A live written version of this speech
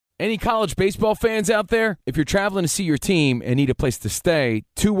Any college baseball fans out there? If you're traveling to see your team and need a place to stay,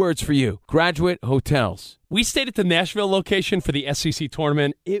 2 words for you: Graduate Hotels. We stayed at the Nashville location for the SEC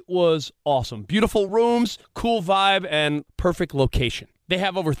tournament. It was awesome. Beautiful rooms, cool vibe, and perfect location. They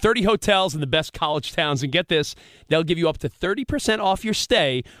have over 30 hotels in the best college towns, and get this, they'll give you up to 30% off your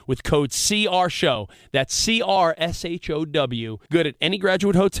stay with code CRSHOW. That's CRSHOW. Good at any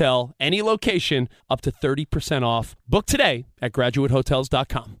Graduate Hotel, any location, up to 30% off. Book today at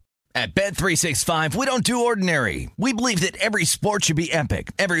graduatehotels.com. At Bet365, we don't do ordinary. We believe that every sport should be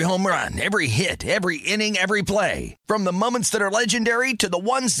epic. Every home run, every hit, every inning, every play. From the moments that are legendary to the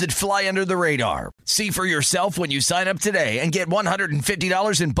ones that fly under the radar. See for yourself when you sign up today and get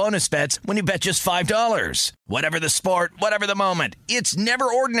 $150 in bonus bets when you bet just $5. Whatever the sport, whatever the moment, it's never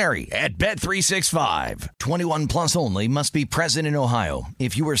ordinary at Bet365. 21 plus only. Must be present in Ohio.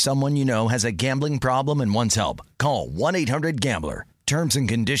 If you or someone you know has a gambling problem and wants help, call 1-800-GAMBLER. Terms and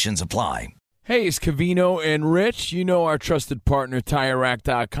conditions apply. Hey, it's Covino and Rich. You know our trusted partner,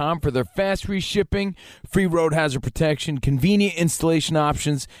 TireRack.com, for their fast reshipping, free road hazard protection, convenient installation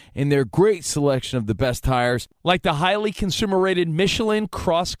options, and their great selection of the best tires, like the highly consumer-rated Michelin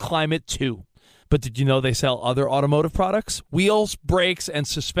Cross Climate 2. But did you know they sell other automotive products? Wheels, brakes, and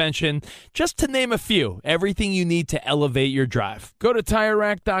suspension, just to name a few. Everything you need to elevate your drive. Go to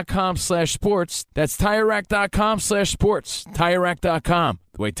TireRack.com/sports. That's TireRack.com/sports. TireRack.com,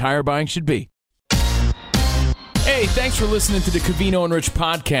 the way tire buying should be. Hey, thanks for listening to the Covino and Rich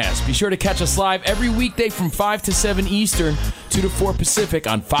podcast. Be sure to catch us live every weekday from 5 to 7 Eastern, 2 to 4 Pacific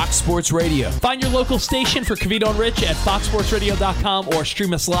on Fox Sports Radio. Find your local station for Covino and Rich at foxsportsradio.com or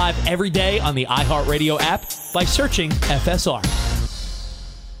stream us live every day on the iHeartRadio app by searching FSR.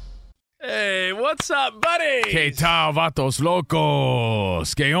 Hey, what's up, buddy? ¿Qué tal, vatos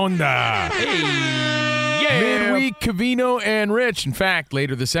locos? ¿Qué onda? Hey, yeah. Midweek Covino and Rich. In fact,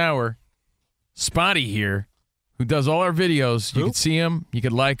 later this hour, Spotty here, who does all our videos. You can see him, you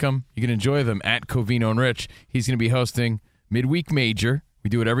can like him, you can enjoy them at Covino and Rich. He's going to be hosting Midweek Major. We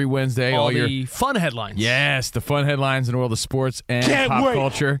do it every Wednesday. All the fun headlines. Yes, the fun headlines in the world of sports and pop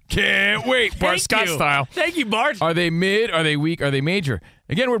culture. Can't wait. Bart Scott style. Thank you, Bart. Are they mid? Are they weak? Are they major?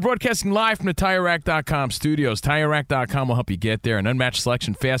 Again, we're broadcasting live from the TireRack.com studios. TireRack.com will help you get there. An unmatched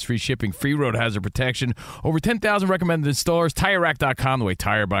selection, fast free shipping, free road hazard protection. Over 10,000 recommended installers. TireRack.com, the way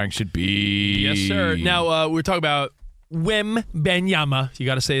tire buying should be. Yes, sir. Now, we're talking about Wem Benyama. You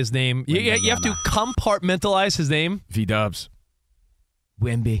got to say his name. You have to compartmentalize his name. V-dubs.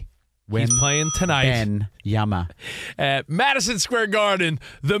 Wemby. He's playing tonight. Benyama. At Madison Square Garden,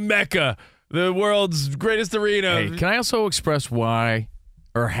 the Mecca, the world's greatest arena. Hey, can I also express why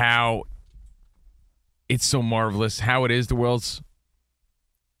or how it's so marvelous, how it is the world's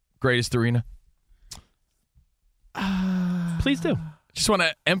greatest arena? Please do. Just want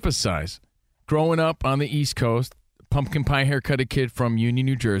to emphasize, growing up on the East Coast, pumpkin pie haircutted kid from Union,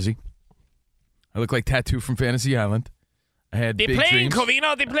 New Jersey. I look like Tattoo from Fantasy Island. I had big dreams.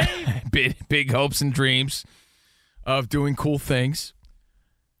 Covino, they play. big hopes and dreams of doing cool things.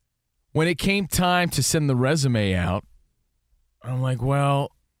 When it came time to send the resume out, I'm like,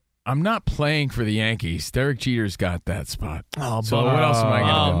 well, I'm not playing for the Yankees. Derek Jeter's got that spot. Oh, so what else am I going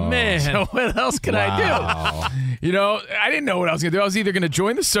to do? Oh, man. So what else can I do? You know, I didn't know what I was going to do. I was either going to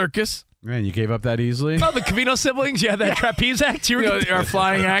join the circus. Man, you gave up that easily? Oh, the Covino siblings? Yeah, that trapeze act? Our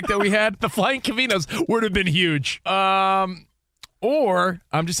flying act that we had. The flying Covinos would have been huge. Or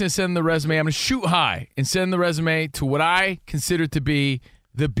I'm just going to send the resume. I'm going to shoot high and send the resume to what I consider to be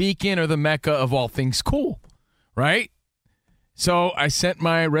the beacon or the mecca of all things cool, right? So I sent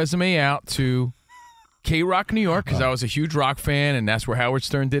my resume out to K-Rock, New York, because I was a huge rock fan, and that's where Howard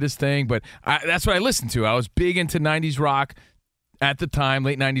Stern did his thing. But that's what I listened to. I was big into 90s rock at the time,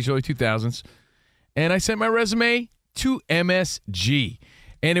 late 90s, early 2000s. And I sent my resume to MSG.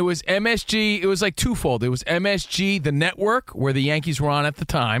 And it was MSG. It was like twofold. It was MSG, the network, where the Yankees were on at the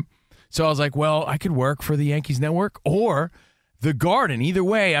time. So I was like, well, I could work for the Yankees network or the Garden. Either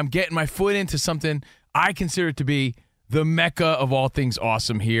way, I'm getting my foot into something I consider to be the mecca of all things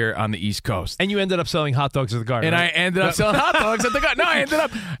awesome here on the East Coast. And you ended up selling hot dogs at the Garden, and right? I ended up selling hot dogs at the Garden.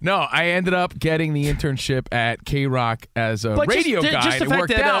 I ended up getting the internship at K-Rock as a radio guy. It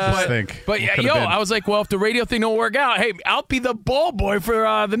worked out. But I was like, well, if the radio thing don't work out, hey, I'll be the ball boy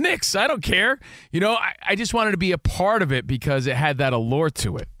for the Knicks. I don't care. You know, I just wanted to be a part of it because it had that allure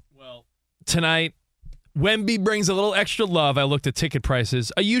to it. Well, tonight, Wemby brings a little extra love. I looked at ticket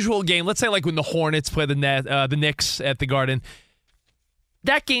prices. A usual game, let's say like when the Hornets play the Knicks at the Garden.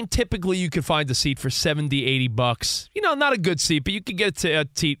 That game, typically you could find a seat for $70, $80. You know, not a good seat, but you could get a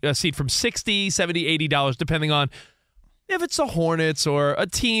seat from $60, $70, $80, depending on if it's the Hornets or a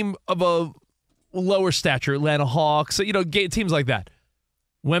team of a lower stature, Atlanta Hawks, teams like that.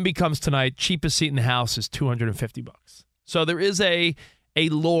 Wemby comes tonight. Cheapest seat in the house is $250. So there is a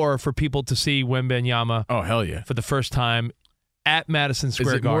lure for people to see Wembanyama. Oh, hell yeah. For the first time at Madison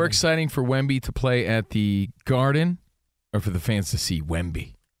Square Garden. Is it more exciting for Wemby to play at the Garden or for the fans to see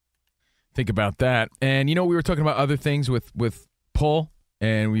Wemby? Think about that. And, we were talking about other things with Paul,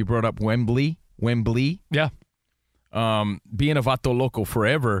 and we brought up Wembley. Yeah. Being a Vato Loco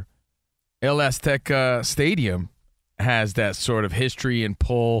forever, El Azteca Stadium has that sort of history and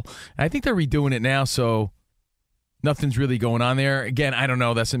pull. I think they're redoing it now, so nothing's really going on there. Again, I don't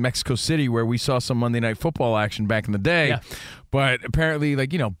know. That's in Mexico City where we saw some Monday Night Football action back in the day. Yeah. But apparently,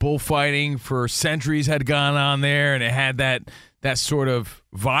 bullfighting for centuries had gone on there, and it had that sort of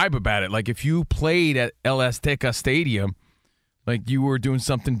vibe about it. Like if you played at El Azteca Stadium, like you were doing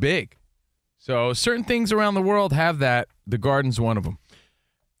something big. So certain things around the world have that. The Garden's one of them.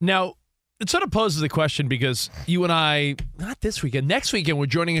 Now, it sort of poses a question because you and I, not this weekend, next weekend, we're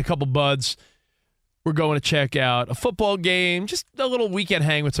joining a couple buds. We're going to check out a football game, just a little weekend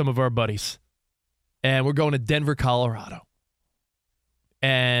hang with some of our buddies. And we're going to Denver, Colorado.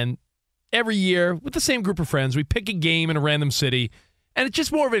 And every year, with the same group of friends, we pick a game in a random city, and it's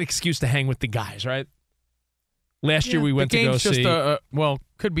just more of an excuse to hang with the guys, right? Last year we went to go see.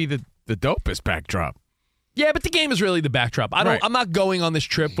 Could be the dopest backdrop. Yeah, but the game is really the backdrop. Right. I'm not going on this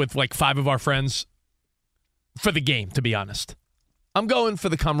trip with like 5 of our friends for the game, to be honest. I'm going for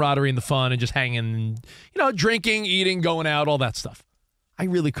the camaraderie and the fun and just hanging, drinking, eating, going out, all that stuff. I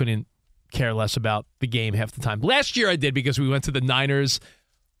really couldn't care less about the game half the time. Last year I did because we went to the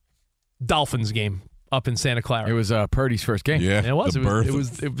Niners-Dolphins game up in Santa Clara. It was Purdy's first game. Yeah, it was. It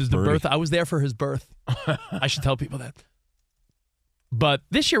was the birth. I was there for his birth. I should tell people that. But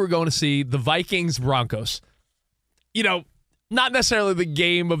this year we're going to see the Vikings-Broncos. Not necessarily the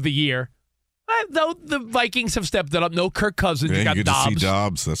game of the year. Though the Vikings have stepped it up. No Kirk Cousins. You got get Dobbs. to see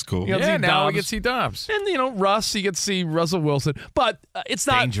Dobbs. That's cool. Now we get to see Dobbs. And, Russ, you get to see Russell Wilson. But it's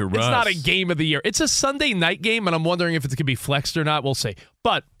not Dangerous. It's not a game of the year. It's a Sunday night game, and I'm wondering if it's going to be flexed or not. We'll see.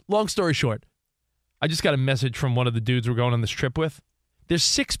 But long story short, I just got a message from one of the dudes we're going on this trip with. There's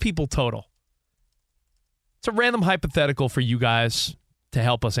 6 people total. It's a random hypothetical for you guys to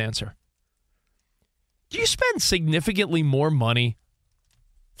help us answer. Do you spend significantly more money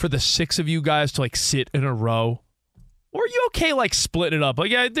for the 6 of you guys to sit in a row? Or are you okay splitting it up?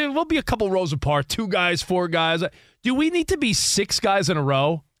 We'll be a couple rows apart, 2 guys, 4 guys. Do we need to be 6 guys in a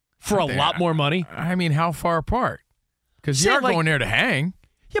row for a lot more money? I mean, how far apart? Because you're going there to hang.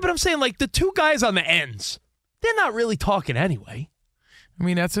 Yeah, but I'm saying the 2 guys on the ends, they're not really talking anyway. I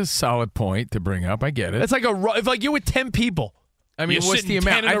mean, that's a solid point to bring up. I get it. It's if you're with 10 people. I mean, what's the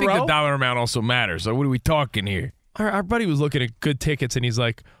amount? I think the dollar amount also matters. So what are we talking here? Our buddy was looking at good tickets, and he's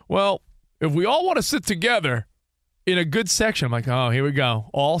like, well, if we all want to sit together in a good section, I'm like, oh, here we go.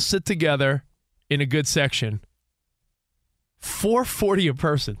 All sit together in a good section. $440 a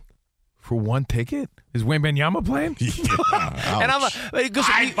person. For one ticket? Is Wembanyama playing? Yeah, and I'm like,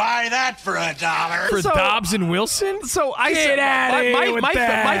 I'd buy that for $1. For Dobbs and Wilson? So I Get said, out of here with my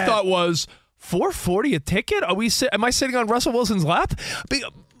that. thought was, $440 a ticket? Am I sitting on Russell Wilson's lap?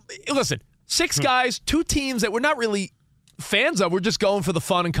 Listen, 6 guys, 2 teams that we're not really fans of. We're just going for the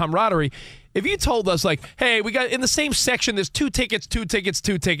fun and camaraderie. If you told us, hey, we got in the same section, there's 2 tickets, 2 tickets,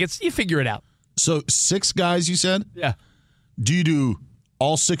 2 tickets, you figure it out. So 6 guys, you said? Yeah. Do you do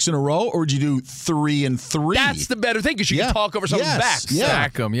all 6 in a row, or do you do 3 and 3? That's the better thing, because you can talk over someone's back. Yeah.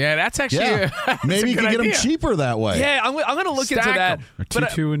 Stack them. Yeah, that's actually that's maybe you can get them cheaper that way. Yeah, I'm going to look Stack into that. 'em. Or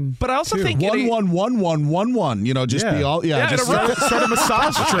 2 and But I also 2. think 1 1 1 1 1 1. Just be all just in a row. Set a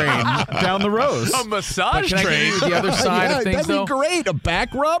massage train down the rows. A massage Can I give you the other side of things, that'd though? be great. A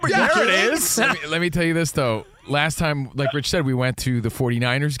back rub? There it is. Let me tell you this, though. Last time, like Rich said, we went to the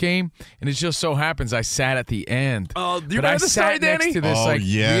 49ers game, and it just so happens I sat at the end. Oh, you but remember I the sat story, Danny? next to this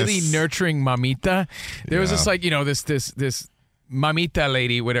yes. really nurturing mamita. There was this this mamita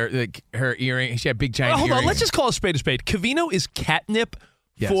lady with her earring. She had big giant Hold earrings. on, let's just call a spade a spade. Covino is catnip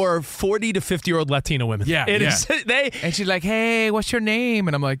for 40 to 50-year-old Latino women. Yeah, it is. And she's like, "Hey, what's your name?"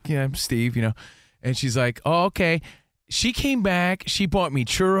 And I'm like, "Yeah, I'm Steve." And she's like, "Oh, okay." She came back. She bought me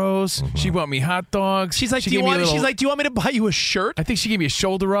churros. She bought me hot dogs. She's like, she do you gave me want? a little- She's like, do you want me to buy you a shirt? I think she gave me a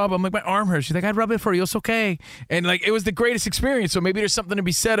shoulder rub. I'm like, my arm hurts. She's like, I'd rub it for you. It's okay. And it was the greatest experience. So maybe there's something to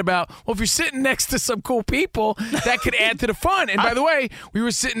be said about, well, if you're sitting next to some cool people, that could add to the fun. And by the way, we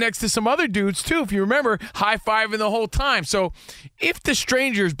were sitting next to some other dudes too, if you remember, high-fiving the whole time. So if the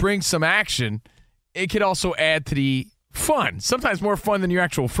strangers bring some action, it could also add to the fun. Sometimes more fun than your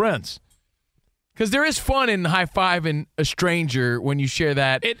actual friends. Because there is fun in high-fiving a stranger when you share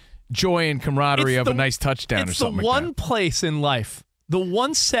that joy and camaraderie of a nice touchdown or something It's the one place in life, the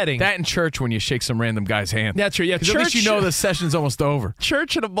one setting. That in church when you shake some random guy's hand. That's true. Yeah, church. At least you know the session's almost over.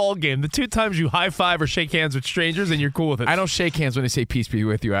 Church and a ball game. The 2 times you high five or shake hands with strangers and you're cool with it. I don't shake hands when they say peace be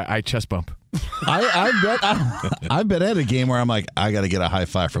with you. I chest bump. I've been at a game where I'm like, I got to get a high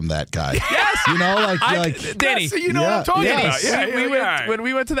five from that guy. Yes, you know, Danny. So you know what I'm talking about. Yeah, When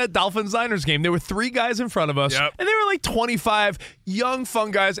we went to that Dolphins-Niners game, there were 3 guys in front of us, and they were like 25, young,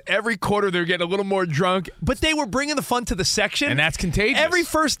 fun guys. Every quarter, they're getting a little more drunk, but they were bringing the fun to the section, and that's contagious. Every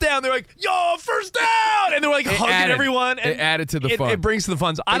first down, they're like, "Yo, first down!" and they're like hugging everyone. And it added to the fun. It brings to the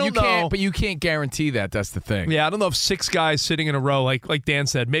fun. So I don't know, but you can't guarantee that. That's the thing. Yeah, I don't know if 6 guys sitting in a row, like Dan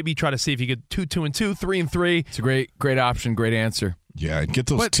said, maybe try to see if you get 2-2-2, 3-3. It's a great option, great answer. Yeah, and get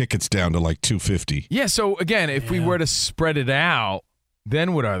those tickets down to like $250. Yeah, so again, if we were to spread it out,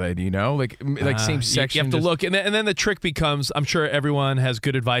 then what are they? Do you know? Like same section? You have to look. And then the trick becomes, I'm sure everyone has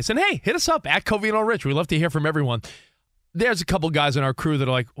good advice. And hey, hit us up at Covino Rich. We love to hear from everyone. There's a couple guys in our crew that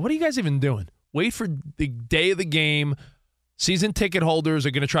are like, what are you guys even doing? Wait for the day of the game. Season ticket holders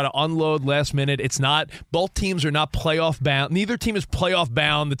are going to try to unload last minute. It's not. Both teams are not playoff bound. Neither team is playoff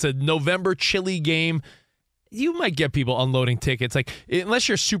bound. It's a November chilly game. You might get people unloading tickets. Like, unless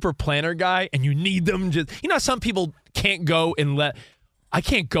you're a super planner guy and you need them. Some people can't go I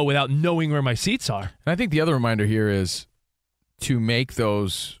can't go without knowing where my seats are. And I think the other reminder here is to make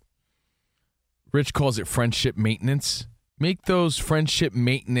those, Rich calls it friendship maintenance. Make those friendship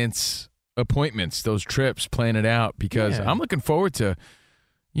maintenance appointments, those trips, plan it out, because I'm looking forward to,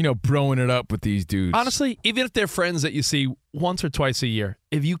 broing it up with these dudes. Honestly, even if they're friends that you see once or twice a year,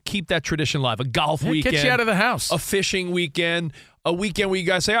 if you keep that tradition alive, a golf weekend, gets you out of the house, a fishing weekend, a weekend where you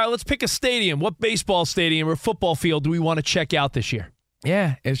guys say, all right, let's pick a stadium. What baseball stadium or football field do we want to check out this year?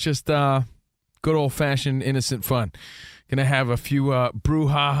 Yeah, it's just good old-fashioned innocent fun. Gonna have a few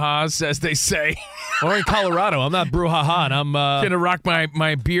brouhahas, as they say. Or in Colorado, I'm not brouhaha. I'm gonna rock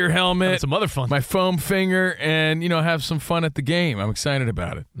my beer helmet, some other fun, my foam finger, and have some fun at the game. I'm excited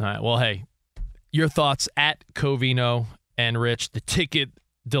about it. All right. Well, hey, your thoughts at Covino and Rich, the ticket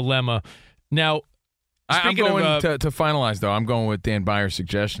dilemma. Now, I'm going to finalize though. I'm going with Dan Byer's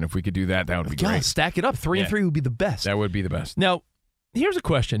suggestion. If we could do that, that would be great. Stack it up. 3 and 3 would be the best. That would be the best. Now, here's a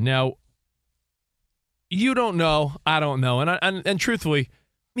question. Now, you don't know, I don't know, and truthfully,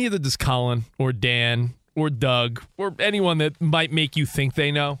 neither does Colin or Dan or Doug or anyone that might make you think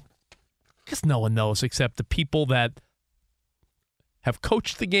they know. Because no one knows except the people that have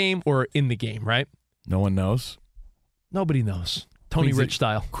coached the game or are in the game, right? No one knows. Nobody knows. Tony Rich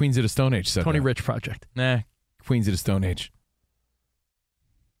style. Queens of the Stone Age said Tony that. Rich project. Nah, Queens of the Stone Age.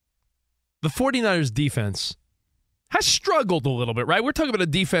 The 49ers defense has struggled a little bit, right? We're talking about a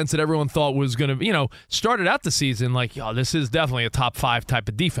defense that everyone thought was going to, started out the season like, this is definitely a top 5 type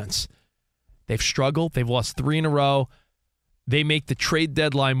of defense. They've struggled. They've lost 3 in a row. They make the trade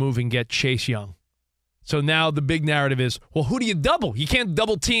deadline move and get Chase Young. So now the big narrative is, well, who do you double? You can't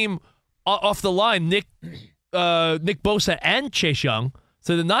double team off the line Nick Bosa and Chase Young.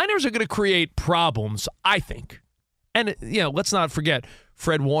 So the Niners are going to create problems, I think. And, let's not forget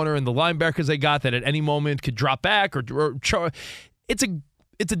Fred Warner and the linebackers they got that at any moment could drop back or it's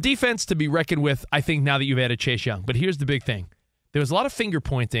a defense to be reckoned with, I think, now that you've added Chase Young. But here's the big thing. There was a lot of finger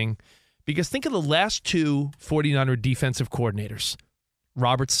pointing because think of the last 2 49er defensive coordinators.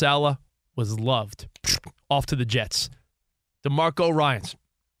 Robert Saleh was loved. Off to the Jets. DeMarco Ryans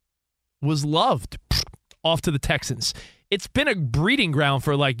was loved. Off to the Texans. It's been a breeding ground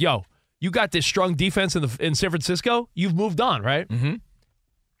for you got this strong defense in San Francisco. You've moved on, right? Mm-hmm.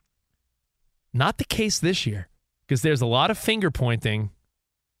 Not the case this year because there's a lot of finger pointing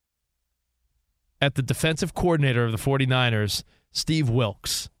at the defensive coordinator of the 49ers, Steve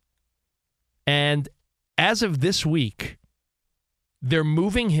Wilks. And as of this week, they're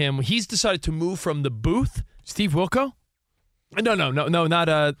moving him. He's decided to move from the booth. Steve Wilco? No,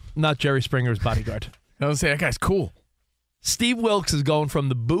 not Jerry Springer's bodyguard. I was saying that guy's cool. Steve Wilks is going from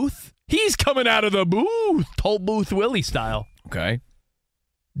the booth. He's coming out of the booth, Toll Booth Willie style. Okay.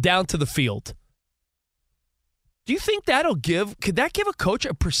 Down to the field. Do you think could that give a coach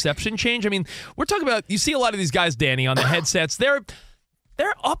a perception change? I mean, we're talking about, you see a lot of these guys, Danny, on the headsets. They're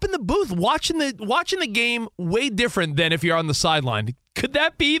up in the booth watching the game way different than if you're on the sideline. Could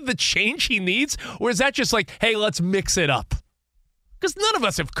that be the change he needs? Or is that just like, hey, let's mix it up? Because none of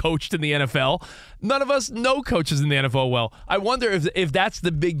us have coached in the NFL. None of us know coaches in the NFL well. I wonder if that's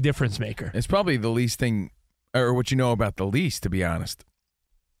the big difference maker. It's probably the least thing, or what you know about the least, to be honest.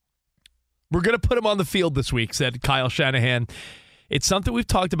 We're going to put him on the field this week, said Kyle Shanahan. It's something we've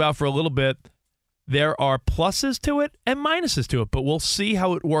talked about for a little bit. there are pluses to it and minuses to it, but we'll see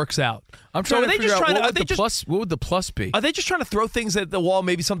how it works out. I'm trying to figure out what would the plus be? Are they just trying to throw things at the wall?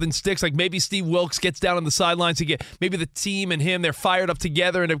 Maybe something sticks, like maybe Steve Wilkes gets down on the sidelines to get maybe the team and him, they're fired up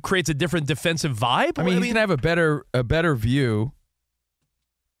together and it creates a different defensive vibe? I mean, he's going to have a better view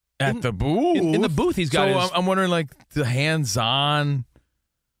at the booth. In the booth, he's got his... I'm wondering, like, the hands-on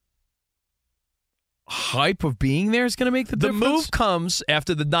hype of being there is going to make the difference? The move comes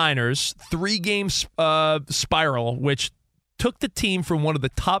after the Niners' 3-game spiral, which took the team from one of the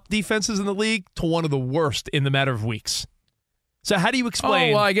top defenses in the league to one of the worst in the matter of weeks. So how do you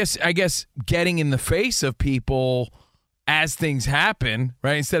explain? Oh, well, I guess getting in the face of people as things happen,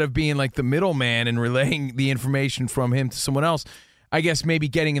 right? Instead of being like the middleman and relaying the information from him to someone else, I guess maybe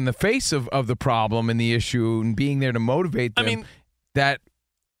getting in the face of the problem and the issue and being there to motivate them. I mean, that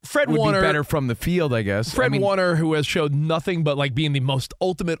Fred would Warner be better from the field, I guess. Fred Warner, who has showed nothing but like being the most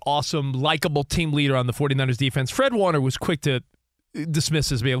ultimate, awesome, likable team leader on the 49ers defense. Fred Warner was quick to dismiss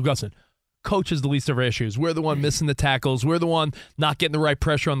his being, listen, coach is the least of our issues. We're the one missing the tackles. We're the one not getting the right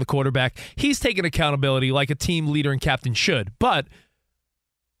pressure on the quarterback. He's taking accountability like a team leader and captain should. But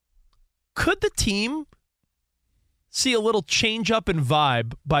could the team see a little change up in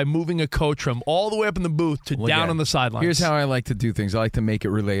vibe by moving a coach from all the way up in the booth to down on the sidelines? Here's how I like to do things. I like to make it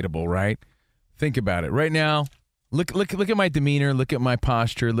relatable, right? Think about it. Right now, look at my demeanor, look at my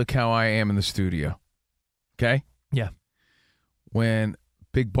posture, look how I am in the studio. Okay? Yeah. When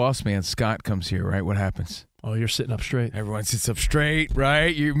big boss man Scott comes here, right, what happens? Oh, you're sitting up straight. Everyone sits up straight,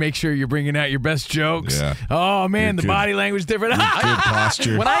 right? You make sure you're bringing out your best jokes. Yeah. Oh, man, the body language is different. Good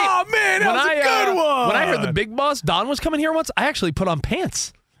posture. Oh, man, that was a good one. When I heard the big boss, Don, was coming here once, I actually put on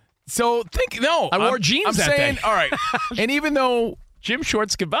pants. So I wore jeans I'm that saying, day. all right. And even though, gym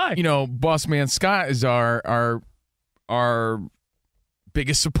shorts goodbye. you know, boss man Scott is our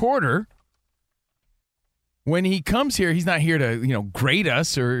biggest supporter, when he comes here, he's not here to, grade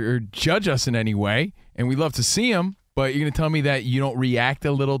us or judge us in any way. And we love to see him, but you're going to tell me that you don't react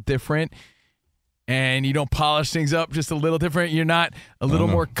a little different and you don't polish things up just a little different? You're not a little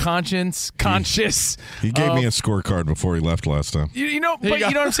more conscious? He gave me a scorecard before he left last time. But you know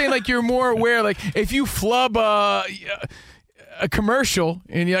what I'm saying? Like, you're more aware. Like, if you flub a commercial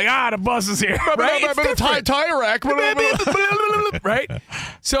and you're like, the bus is here. Right? It's tire rack. Right?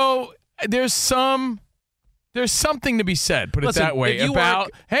 So there's something to be said, put it that way,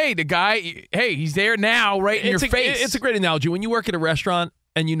 about, hey, the guy, he's there now, right in your face. It's a great analogy. When you work at a restaurant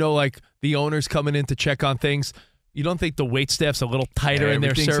and like the owner's coming in to check on things, you don't think the waitstaff's a little tighter in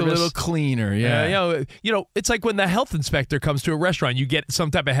their service? a little cleaner, yeah. It's like when the health inspector comes to a restaurant, you get some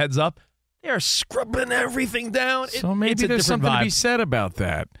type of heads up. They're scrubbing everything down. So maybe there's something to be said about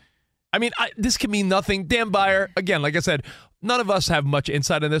that. I mean, this can mean nothing. Dan Beyer, again, like I said, none of us have much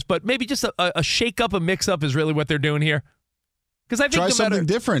insight on this, but maybe just a shake-up, a mix-up is really what they're doing here. Because I think try something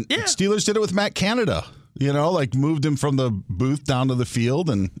different. Yeah. Steelers did it with Matt Canada. Like moved him from the booth down to the field,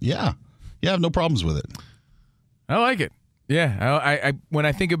 and I have no problems with it. I like it. Yeah, I when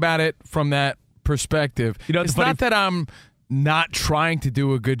I think about it from that perspective, it's not that I'm not trying to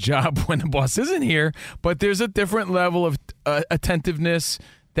do a good job when the boss isn't here, but there's a different level of attentiveness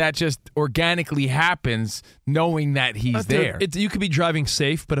that just organically happens knowing that he's there. You could be driving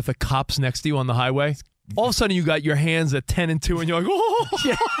safe, but if a cop's next to you on the highway, all of a sudden you got your hands at 10 and 2 and you're like, oh.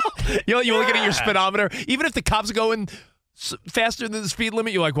 Yeah. You're looking at your speedometer. Even if the cop's going faster than the speed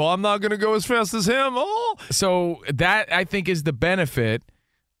limit, you're like, well, I'm not going to go as fast as him. Oh. So that, I think, is the benefit.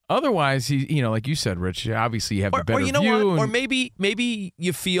 Otherwise, he, like you said, Rich, obviously you have the better view. What? Or maybe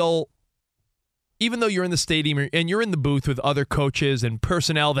you feel, even though you're in the stadium and you're in the booth with other coaches and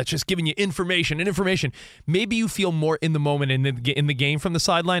personnel that's just giving you information, maybe you feel more in the moment in the game from the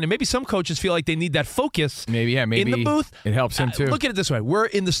sideline. And maybe some coaches feel like they need that focus maybe in the booth. It helps him too. Look at it this way. We're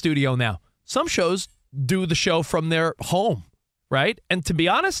in the studio now. Some shows do the show from their home, right? And to be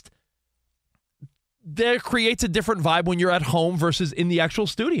honest, that creates a different vibe when you're at home versus in the actual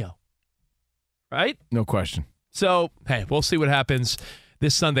studio, right? No question. So, hey, we'll see what happens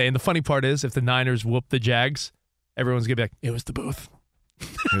this Sunday. And the funny part is, if the Niners whoop the Jags, everyone's going to be like, it was the booth.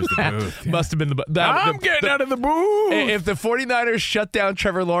 It was the booth. Yeah. Must have been the booth. I'm getting out of the booth. If the 49ers shut down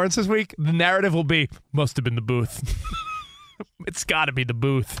Trevor Lawrence this week, the narrative will be, must have been the booth. It's got to be the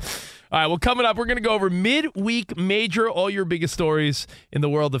booth. All right, well, coming up, we're going to go over midweek major, all your biggest stories in the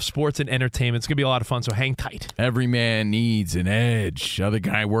world of sports and entertainment. It's going to be a lot of fun, so hang tight. Every man needs an edge. Other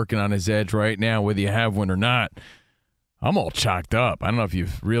guy working on his edge right now, whether you have one or not. I'm all chalked up. I don't know if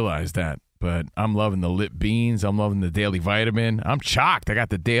you've realized that, but I'm loving the Lip Beans. I'm loving the Daily Vitamin. I'm chalked. I got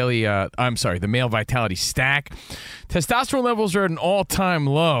the the Male Vitality Stack. Testosterone levels are at an all-time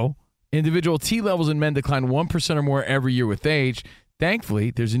low. Individual T levels in men decline 1% or more every year with age. Thankfully,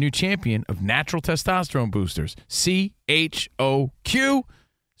 there's a new champion of natural testosterone boosters, CHOQ.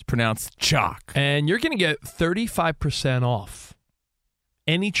 It's pronounced CHOQ. And you're going to get 35% off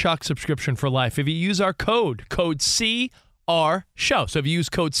any CHOQ subscription for life if you use our code CR Show. So if you use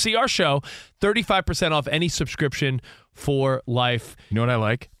code CR Show, 35% off any subscription for life. You know what I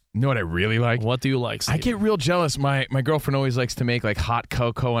like? You know what I really like? What do you like, Steve? I get real jealous. My girlfriend always likes to make like hot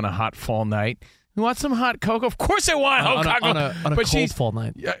cocoa on a hot fall night. You want some hot cocoa? Of course I want hot cocoa. On a cold fall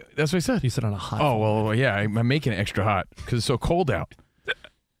night. Yeah, that's what I said. You said on a hot fall. Well, yeah, I'm making it extra hot because it's so cold out.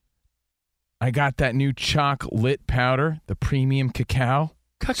 I got that new chocolate powder, the premium cacao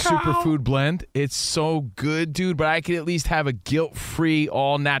superfood blend. It's so good, dude, but I could at least have a guilt-free,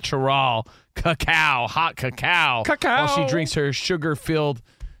 all-natural hot cacao while she drinks her sugar-filled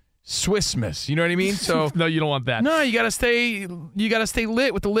Swiss Miss. You know what I mean? So no, you don't want that. No, you gotta stay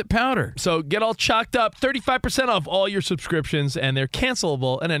lit with the lit powder. So get all chalked up, 35% off all your subscriptions, and they're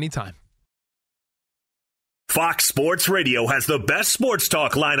cancelable at any time. Fox Sports Radio has the best sports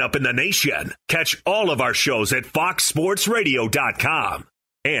talk lineup in the nation. Catch all of our shows at foxsportsradio.com.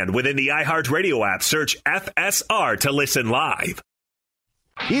 And within the iHeartRadio app, search FSR to listen live.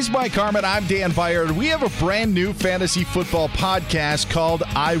 He's Mike Harmon. I'm Dan Byard. We have a brand new fantasy football podcast called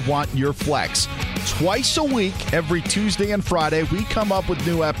I Want Your Flex. Twice a week, every Tuesday and Friday, we come up with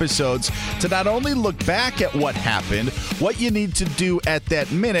new episodes to not only look back at what happened, what you need to do at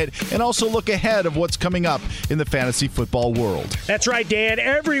that minute, and also look ahead of what's coming up in the fantasy football world. That's right, Dan.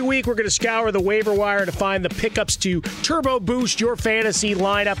 Every week we're going to scour the waiver wire to find the pickups to turbo boost your fantasy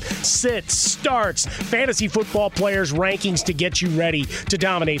lineup, sits, starts, fantasy football players' rankings to get you ready to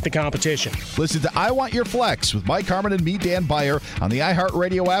dominate the competition. Listen to I Want Your Flex with Mike Harmon and me, Dan Byer, on the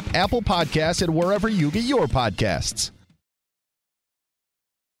iHeartRadio app, Apple Podcasts, and wherever you get your podcasts.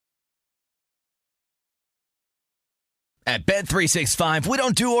 At Bet365, we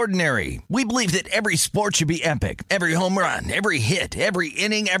don't do ordinary. We believe that every sport should be epic. Every home run, every hit, every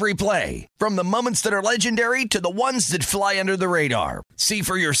inning, every play. From the moments that are legendary to the ones that fly under the radar. See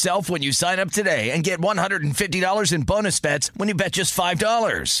for yourself when you sign up today and get $150 in bonus bets when you bet just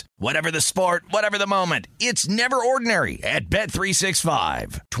 $5. Whatever the sport, whatever the moment, it's never ordinary at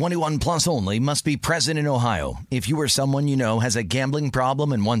Bet365. 21 plus only. Must be present in Ohio. If you or someone you know has a gambling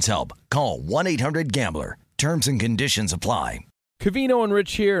problem and wants help, call 1-800-GAMBLER. Terms and conditions apply. Covino and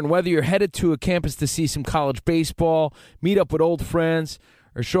Rich here, and whether you're headed to a campus to see some college baseball, meet up with old friends,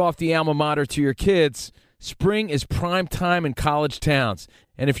 or show off the alma mater to your kids, spring is prime time in college towns.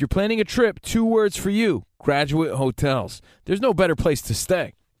 And if you're planning a trip, 2 words for you: Graduate Hotels. There's no better place to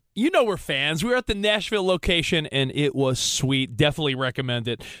stay. You know we're fans. We were at the Nashville location, and it was sweet. Definitely recommend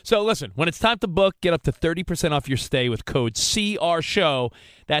it. So listen, when it's time to book, get up to 30% off your stay with code CRSHOW.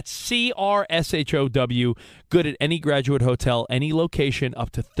 That's CRSHOW. Good at any Graduate Hotel, any location, up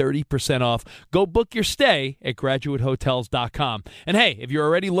to 30% off. Go book your stay at graduatehotels.com. And hey, if you're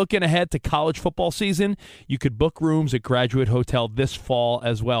already looking ahead to college football season, you could book rooms at Graduate Hotel this fall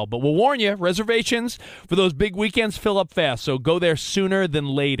as well. But we'll warn you, reservations for those big weekends fill up fast, so go there sooner than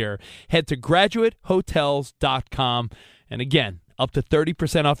later. Head to graduatehotels.com. And again, up to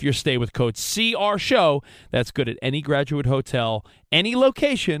 30% off your stay with code CRSHOW. That's good at any Graduate Hotel, any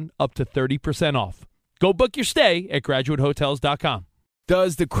location, up to 30% off. Go book your stay at graduatehotels.com.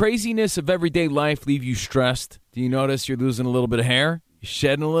 Does the craziness of everyday life leave you stressed? Do you notice you're losing a little bit of hair? You're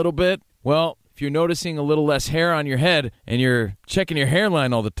shedding a little bit? Well, if you're noticing a little less hair on your head and you're checking your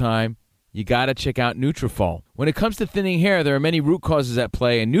hairline all the time, you got to check out Nutrafol. When it comes to thinning hair, there are many root causes at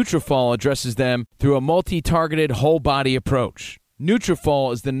play, and Nutrafol addresses them through a multi-targeted whole-body approach.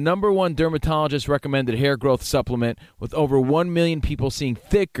 Nutrafol is the #1 dermatologist-recommended hair growth supplement, with over 1 million people seeing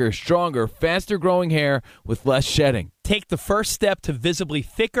thicker, stronger, faster-growing hair with less shedding. Take the first step to visibly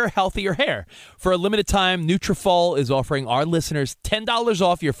thicker, healthier hair. For a limited time, Nutrafol is offering our listeners $10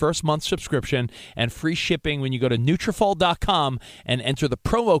 off your first month subscription and free shipping when you go to Nutrafol.com and enter the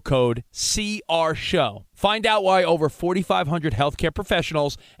promo code CRSHOW. Find out why over 4,500 healthcare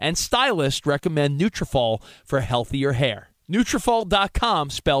professionals and stylists recommend Nutrafol for healthier hair. Nutrafol.com,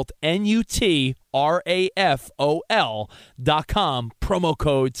 spelled Nutrafol.com, promo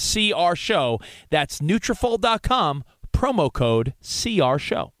code CRSHOW. That's Nutrafol.com, promo code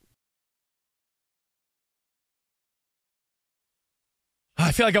CRSHOW.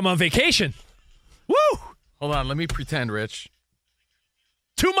 I feel like I'm on vacation. Woo! Hold on, let me pretend, Rich.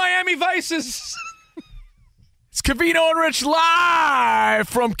 2 Miami Vices. It's Covino and Rich live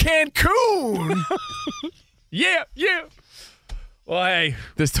from Cancun. Yeah. Well, hey.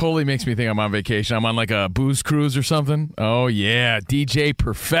 This totally makes me think I'm on vacation. I'm on like a booze cruise or something. Oh, yeah. DJ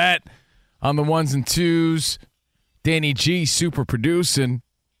Perfett on the ones and twos. Danny G, super producing.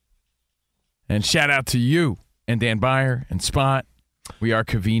 And shout out to you and Dan Byer and Spot. We are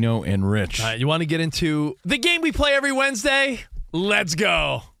Covino and Rich. All right, you want to get into the game we play every Wednesday? Let's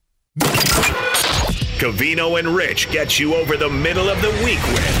go. Covino and Rich get you over the middle of the week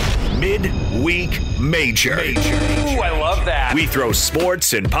with Midweek Major. Ooh, I love that. We throw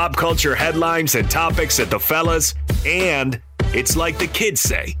sports and pop culture headlines and topics at the fellas, and it's like the kids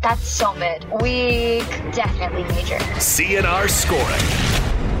say. That's so mid. Week, definitely major. CNR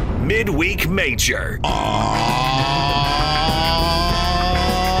scoring. Midweek Major. Wow.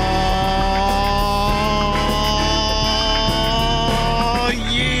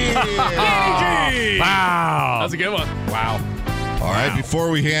 That's a good one. Wow. All right,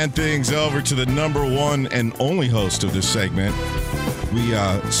 before we hand things over to the number one and only host of this segment, we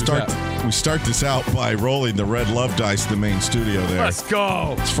start this out by rolling the red love dice in the main studio there. Let's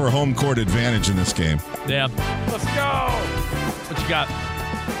go. It's for home court advantage in this game. Yeah. Let's go. What you got?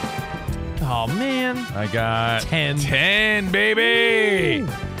 Oh, man. I got 10. 10, baby.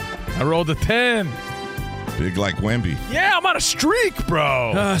 I rolled a 10. Big like Wemby. Yeah, I'm on a streak,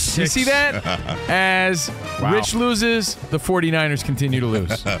 bro. You 6. see that? As Rich loses, the 49ers continue to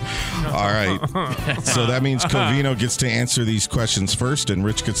lose. All right. So that means Covino gets to answer these questions first, and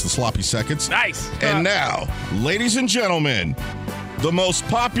Rich gets the sloppy seconds. Nice. And now, ladies and gentlemen, the most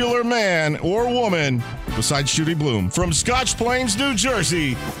popular man or woman besides Judy Bloom from Scotch Plains, New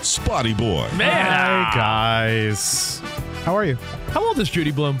Jersey, Spotty Boy. Man. Hi, guys. How are you? How old is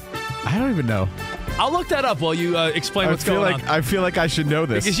Judy Bloom? I don't even know. I'll look that up while you explain what's going on. I feel like I should know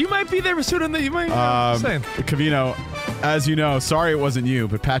this. Because you might be there sooner than you might saying. Covino, as you know, sorry it wasn't you,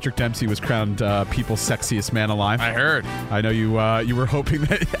 but Patrick Dempsey was crowned people's sexiest man alive. I heard. I know you were hoping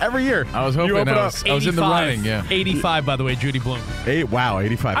that every year. I was hoping I was in the running, yeah. 85, by the way, Judy Bloom.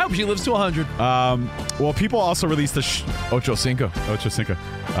 85. I hope she lives to 100. Well, people also released the Ocho Cinco.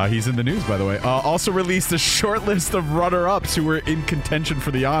 He's in the news, by the way. Also released a short list of runner-ups who were in contention for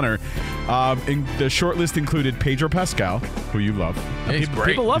the honor. The short list included Pedro Pascal, who you love. Yeah, he's great.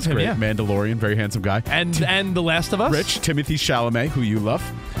 People love him, Great. yeah. Mandalorian, very handsome guy. And The Last of Us? Rich, Timothy Chalamet, who you love.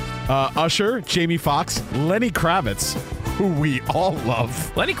 Usher, Jamie Foxx, Lenny Kravitz, who we all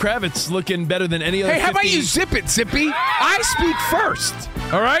love. Lenny Kravitz looking better than any other. Hey, how about 50 you zip it, Zippy? I speak first.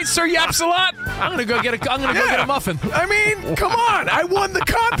 All right, Sir Yapsalot? I'm gonna go get a muffin. I mean, come on. I won the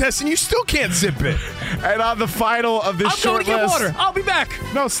contest, and you still can't zip it. And on the final of this I'm short going to list. get water. I'll be back.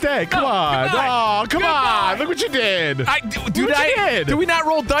 No, stay. Come No, on. goodbye. Oh, come Goodbye. on. Look what you did. Did we not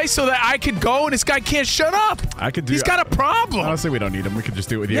roll dice so that I could go and this guy can't shut up? I could do He's got a problem. Honestly, we don't need him. We could just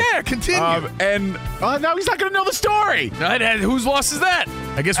do it with you. Yeah, continue. And now he's not going to know the story. Whose loss is that?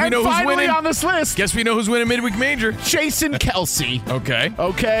 I guess we And know who's finally winning. on this list, Guess we know who's winning Midweek Major. Jason Kelsey. Okay.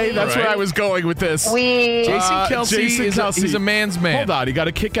 Okay, that's Right. where I was going with this. Jason Kelsey he's a man's man. Hold on, he got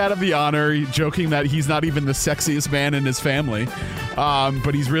a kick out of the honor, joking that he's not even the sexiest man in his family,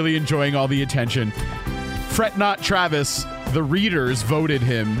 but he's really enjoying all the attention. Fret not, Travis. The readers voted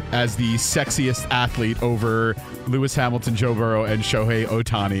him as the sexiest athlete over Lewis Hamilton, Joe Burrow, and Shohei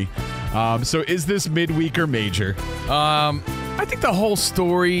Ohtani. So is this midweek or major? I think the whole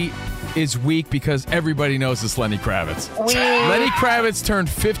story is weak because everybody knows it's Lenny Kravitz. Lenny Kravitz turned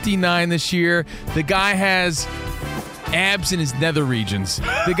 59 this year. The guy has abs in his nether regions.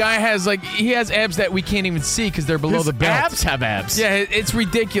 The guy has he has abs that we can't even see because they're below His the belt. abs have abs. Yeah, it's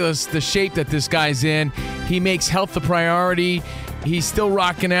ridiculous the shape that this guy's in. He makes health the priority. He's still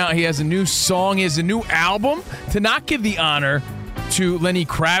rocking out. He has a new song. He has a new album. To not give the honor to Lenny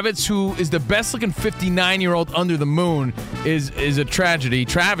Kravitz, who is the best-looking 59-year-old under the moon, is a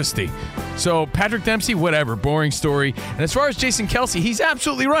travesty. So Patrick Dempsey, whatever, boring story. And as far as Jason Kelsey, he's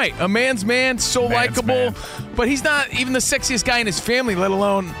absolutely right. A man's man, so likable, but he's not even the sexiest guy in his family, let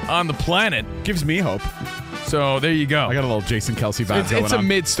alone on the planet. Gives me hope. So there you go. I got a little Jason Kelsey vibe going on. It's a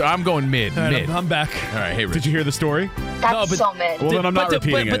mid-story. I'm going mid. All right, mid. I'm back. All right, hey, Rich. Did you hear the story? That's so mid. Well, then I'm not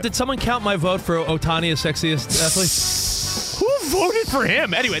repeating it. But did someone count my vote for Ohtani as sexiest athlete? Who voted for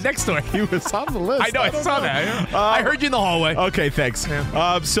him? Anyway, next story. He was on the list. I know, I saw that. I heard you in the hallway. Okay, thanks.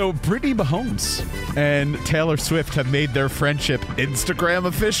 So Brittany Mahomes and Taylor Swift have made their friendship Instagram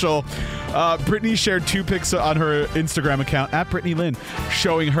official. Brittany shared 2 pics on her Instagram account at Brittany Lynn,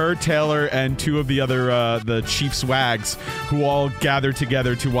 showing her, Taylor, and 2 of the other the Chiefs wags who all gathered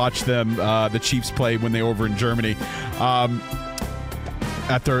together to watch them the Chiefs play when they were over in Germany.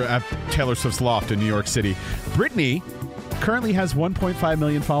 At Taylor Swift's loft in New York City. Brittany currently has 1.5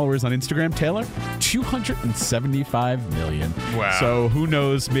 million followers on Instagram. Taylor, 275 million. Wow. So who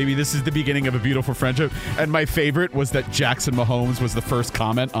knows? Maybe this is the beginning of a beautiful friendship. And my favorite was that Jackson Mahomes was the first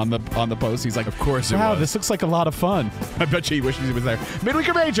comment on the post. He's like, "Of course it wow, was. this looks like a lot of fun." I bet you he wishes he was there. Midweek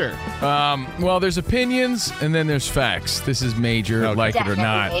or major? Well, there's opinions and then there's facts. This is major, Okay. like it or Definitely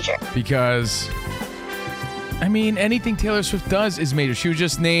not, major. because I mean, anything Taylor Swift does is major. She was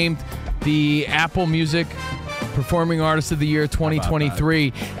just named the Apple Music Performing Artist of the Year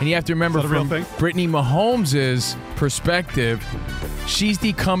 2023, and you have to remember Is that a real from thing? Brittany Mahomes' perspective, she's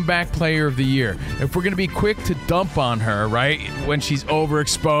the comeback player of the year. If we're going to be quick to dump on her, right, when she's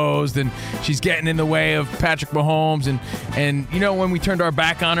overexposed and she's getting in the way of Patrick Mahomes, and you know, when we turned our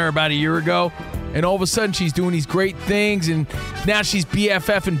back on her about a year ago, and all of a sudden she's doing these great things, and now she's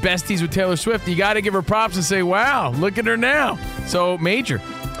BFF and besties with Taylor Swift, you got to give her props and say, wow, look at her now. So, major.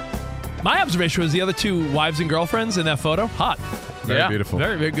 My observation was the other two wives and girlfriends in that photo, hot. Very beautiful.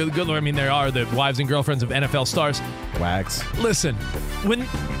 Very, very good. I mean, they are the wives and girlfriends of NFL stars. Wags. Listen,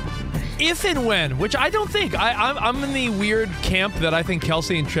 if and when, which I don't think, I'm in the weird camp that I think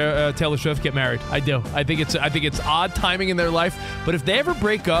Kelsey and Taylor Swift get married. I do. I think it's odd timing in their life. But if they ever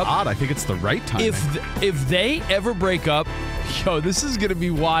break up, Odd. I think it's the right time. if they ever break up, yo, this is gonna be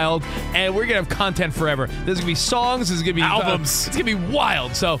wild, and we're gonna have content forever. There's gonna be songs. There's gonna be Albums. It's gonna be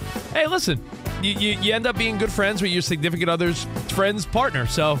wild. So, hey, listen. You end up being good friends with your significant other's friend's partner.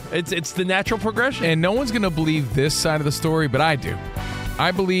 So it's the natural progression. And no one's going to believe this side of the story, but I do. I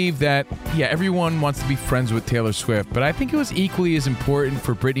believe that, yeah, everyone wants to be friends with Taylor Swift, but I think it was equally as important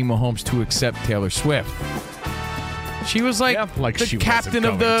for Brittany Mahomes to accept Taylor Swift. She was like, like the she captain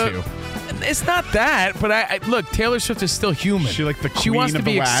wasn't of the... going to. It's not that, but I look, Taylor Swift is still human. She like the She wants queen to of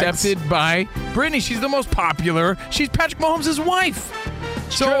be the wags? accepted by Brittany. She's the most popular. She's Patrick Mahomes' wife.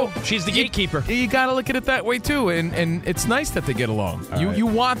 So true. She's the gatekeeper. You got to look at it that way too, and it's nice that they get along. right. You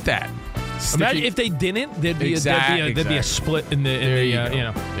want that. Imagine if they didn't, there'd be Exactly. a split in the There you go. you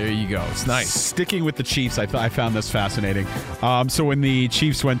know. There you go. It's nice. Sticking with the Chiefs, I found this fascinating. So when the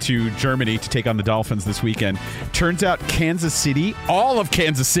Chiefs went to Germany to take on the Dolphins this weekend, turns out Kansas City, all of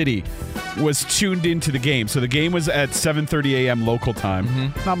Kansas City, was tuned into the game. So the game was at 7:30 a.m. local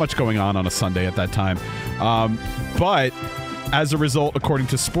time. Not much going on a Sunday at that time. But as a result, according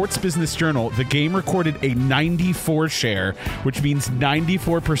to Sports Business Journal, the game recorded a 94 share, which means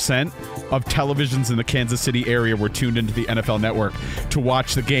 94% of televisions in the Kansas City area were tuned into the NFL Network to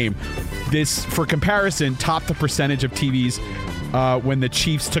watch the game. This, for comparison, topped the percentage of TVs when the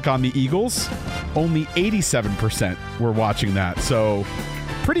Chiefs took on the Eagles. Only 87% were watching that. So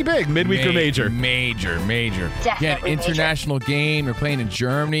pretty big, midweek or major. Major. Definitely Yeah, international game. They're playing in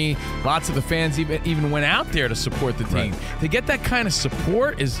Germany. Lots of the fans even went out there to support the team. To get that kind of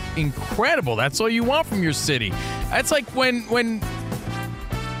support is incredible. That's all you want from your city. That's like when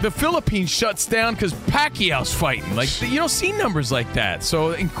the Philippines shuts down because Pacquiao's fighting. Like, you don't see numbers like that.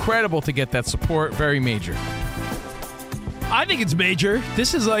 So incredible to get that support. Very major. I think it's major.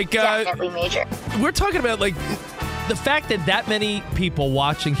 This is like Definitely major. we're talking about like the fact that many people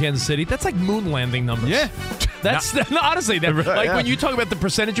watch in Kansas City. That's like moon landing numbers. Yeah. That's honestly that, like yeah. when you talk about the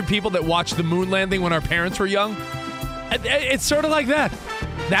percentage of people that watched the moon landing when our parents were young. It's sort of like that.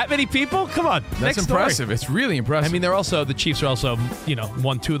 That many people? Come on. That's Next story. impressive. It's really I impressive. mean, the Chiefs are also,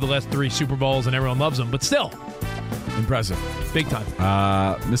 won 2 of the last 3 Super Bowls and everyone loves them, but still, impressive. big time.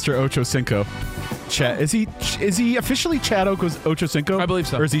 Mr. Ocho Cinco. Is he officially Chad Ocho Cinco? I believe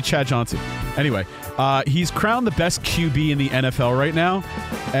so. Or is he Chad Johnson? Anyway, he's crowned the best QB in the NFL right now.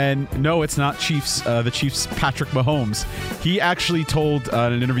 And no, it's not the Chiefs' Patrick Mahomes. He actually told in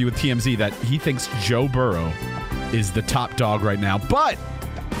an interview with TMZ that he thinks Joe Burrow is the top dog right now, but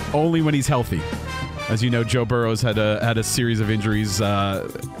only when he's healthy. As you know, Joe Burrow's had a series of injuries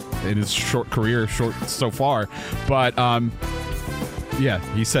in his short career so far. But yeah,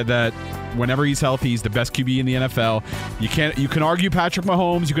 he said that whenever he's healthy, he's the best QB in the NFL. You can argue Patrick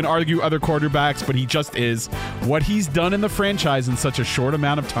Mahomes, you can argue other quarterbacks, but he just is. What he's done in the franchise in such a short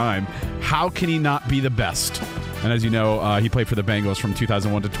amount of time, how can he not be the best? And as you know, he played for the Bengals from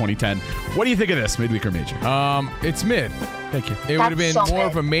 2001 to 2010. What do you think of this, midweek or major? It's mid. Thank you. It would have been That's so more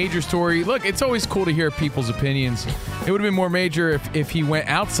mid. of a major story. Look, it's always cool to hear people's opinions. It would have been more major if he went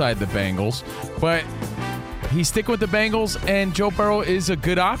outside the Bengals, but he's sticking with the Bengals, and Joe Burrow is a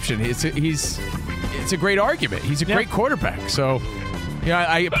good option. It's a great argument. He's a great quarterback. So Yeah,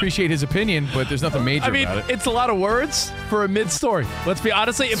 I appreciate his opinion, but there's nothing major about it. It's a lot of words for a mid-story. Let's be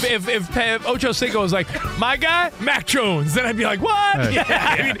honestly, if Ocho Cinco was like, my guy, Mac Jones, then I'd be like, what?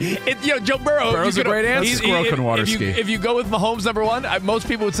 Hey. Yeah, Joe Burrow. Burrow's a great answer. Squirrel can water ski. If you go with Mahomes number 1, most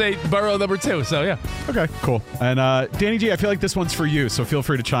people would say Burrow number 2. So, yeah. Okay, cool. And Danny G, I feel like this one's for you, so feel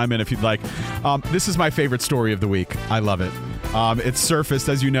free to chime in if you'd like. This is my favorite story of the week. I love it. It's surfaced,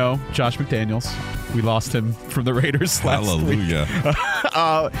 as you know, Josh McDaniels. We lost him from the Raiders last week.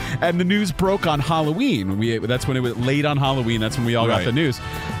 And the news broke on Halloween. That's when it was late on Halloween. That's when we all got the news.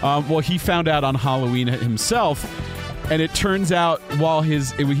 Well, he found out on Halloween himself, and it turns out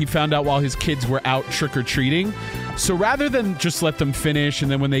he found out while his kids were out trick-or-treating. So rather than just let them finish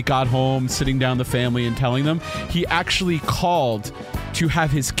and then when they got home, sitting down the family and telling them, he actually called to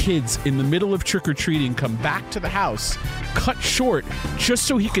have his kids in the middle of trick-or-treating come back to the house, cut short, just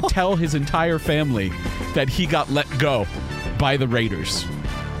so he could tell his entire family that he got let go by the Raiders.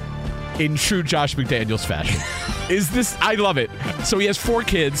 In true Josh McDaniels fashion. I love it. So he has 4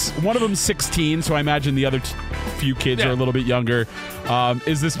 kids. One of them's 16, so I imagine the other few kids are a little bit younger.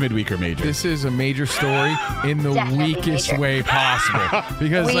 Is this midweek or major? This is a major story in the weakest way possible.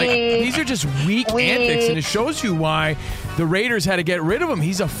 Because these are just weak antics, and it shows you why the Raiders had to get rid of him.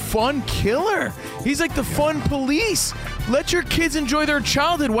 He's a fun killer. He's like the fun police. Let your kids enjoy their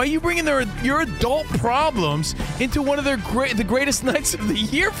childhood. Why are you bringing your adult problems into one of the greatest nights of the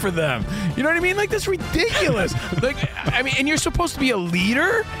year for them? You know what I mean? Like, that's ridiculous. And you're supposed to be a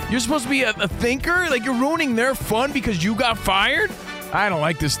leader? You're supposed to be a thinker? Like, you're ruining their fun because you got fired? I don't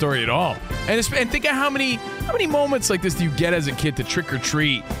like this story at all. And think of how many moments like this do you get as a kid to trick or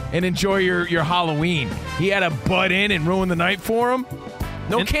treat and enjoy your Halloween? He had to butt in and ruin the night for him.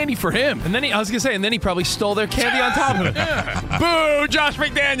 No candy for him. And then he probably stole their candy on top of it. Boo, Josh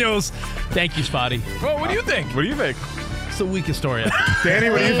McDaniels. Thank you, Spotty. Well, what do you think? What do you think? It's the weakest story ever. Danny,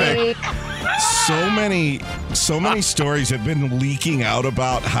 what do you think? So many stories have been leaking out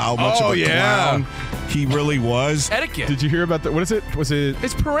about how much of a clown he really was. Etiquette. Did you hear about that? What is it?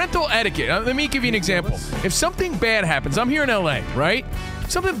 It's parental etiquette. Let me give you an example. If something bad happens, I'm here in L.A., right?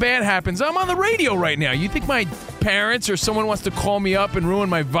 If something bad happens, I'm on the radio right now. You think my parents or someone wants to call me up and ruin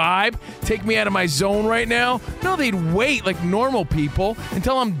my vibe, take me out of my zone right now? No, they'd wait like normal people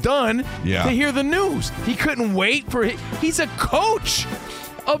until I'm done to hear the news. He couldn't wait for it. He's a coach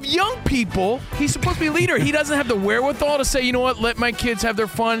of young people. He's supposed to be a leader. He doesn't have the wherewithal to say, you know what, let my kids have their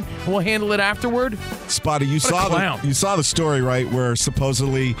fun and we'll handle it afterward. Spotty, you saw the story, right, where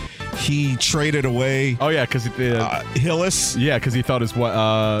supposedly he traded away. Oh yeah, because Hillis. Yeah, because he thought his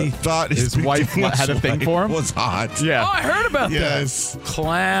wife had a thing for him. Was hot. Yeah. Oh, I heard about that.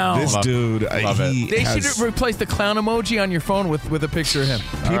 Clown. This dude. They should replace the clown emoji on your phone with a picture of him.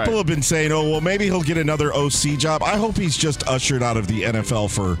 People have been saying, oh, well, maybe he'll get another OC job. I hope he's just ushered out of the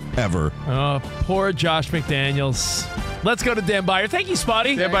NFL forever. Oh, poor Josh McDaniels. Let's go to Dan Byer. Thank you,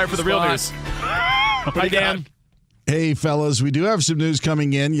 Spotty. Dan Byer for the real news. Hi, Dan. Hey, fellas, we do have some news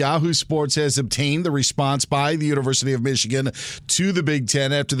coming in. Yahoo Sports has obtained the response by the University of Michigan to the Big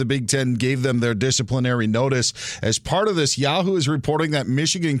Ten after the Big Ten gave them their disciplinary notice. As part of this, Yahoo is reporting that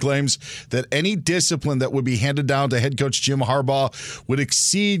Michigan claims that any discipline that would be handed down to head coach Jim Harbaugh would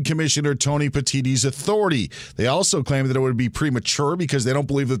exceed Commissioner Tony Petitti's authority. They also claim that it would be premature because they don't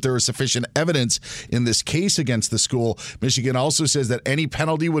believe that there is sufficient evidence in this case against the school. Michigan also says that any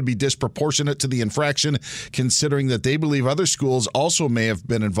penalty would be disproportionate to the infraction, considering that they believe other schools also may have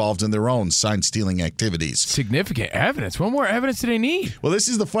been involved in their own sign-stealing activities. Significant evidence. What more evidence do they need? Well, this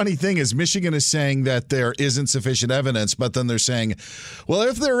is the funny thing is Michigan is saying that there isn't sufficient evidence, but then they're saying, well,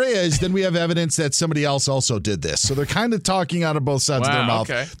 if there is, then we have evidence that somebody else also did this. So they're kind of talking out of both sides of their mouth.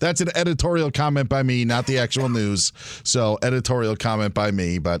 Okay. That's an editorial comment by me, not the actual news. So editorial comment by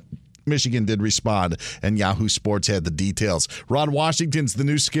me, but Michigan did respond, and Yahoo Sports had the details. Ron Washington's the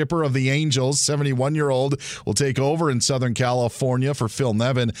new skipper of the Angels. 71-year-old will take over in Southern California for Phil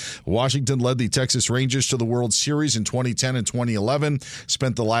Nevin. Washington led the Texas Rangers to the World Series in 2010 and 2011.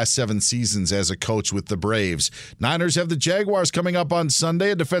 Spent the last 7 seasons as a coach with the Braves. Niners have the Jaguars coming up on Sunday.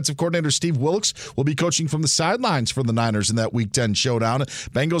 And defensive coordinator Steve Wilkes will be coaching from the sidelines for the Niners in that Week 10 showdown.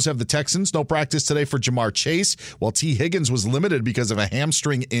 Bengals have the Texans. No practice today for Jamar Chase, while T. Higgins was limited because of a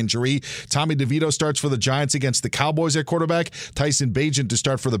hamstring injury. Tommy DeVito starts for the Giants against the Cowboys at quarterback. Tyson Bagent to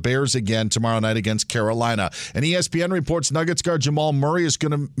start for the Bears again tomorrow night against Carolina. And ESPN reports Nuggets guard Jamal Murray is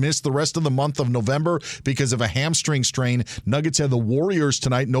going to miss the rest of the month of November because of a hamstring strain. Nuggets have the Warriors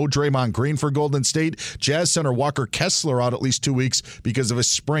tonight. No Draymond Green for Golden State. Jazz center Walker Kessler out at least 2 weeks because of a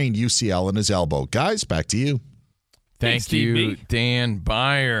sprained UCL in his elbow. Guys, back to you. Thank you, Dan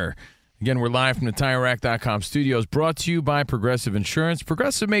Byer. Again, we're live from the TireRack.com studios, brought to you by Progressive Insurance.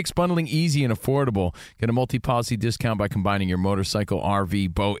 Progressive makes bundling easy and affordable. Get a multi-policy discount by combining your motorcycle,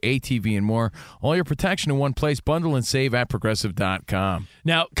 RV, boat, ATV, and more. All your protection in one place. Bundle and save at Progressive.com.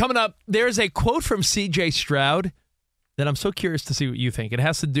 Now, coming up, there's a quote from C.J. Stroud that I'm so curious to see what you think. It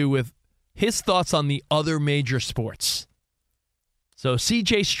has to do with his thoughts on the other major sports. So,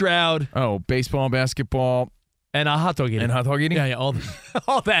 C.J. Stroud. Oh, baseball, basketball. And hot dog eating. And hot dog eating? Yeah, all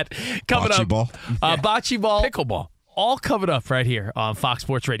that coming Bocce up. ball. Bocce ball. Pickleball. All covered up right here on Fox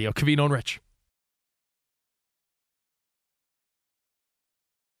Sports Radio. Covino and Rich.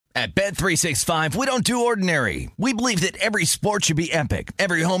 At Bet365, we don't do ordinary. We believe that every sport should be epic.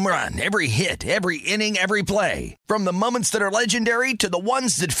 Every home run, every hit, every inning, every play. From the moments that are legendary to the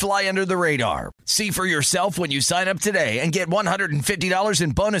ones that fly under the radar. See for yourself when you sign up today and get $150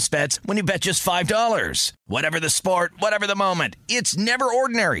 in bonus bets when you bet just $5. Whatever the sport, whatever the moment, it's never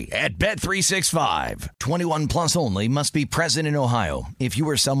ordinary at Bet365. 21 plus only. Must be present in Ohio. If you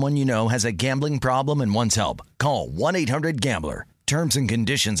or someone you know has a gambling problem and wants help, call 1-800-GAMBLER. Terms and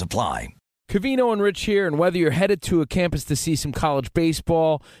conditions apply. Covino and Rich here, and whether you're headed to a campus to see some college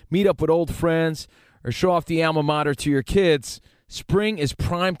baseball, meet up with old friends, or show off the alma mater to your kids, spring is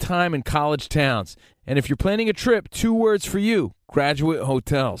prime time in college towns. And if you're planning a trip, 2 words for you: Graduate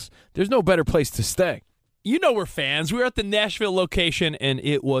Hotels. There's no better place to stay. You know we're fans. We were at the Nashville location, and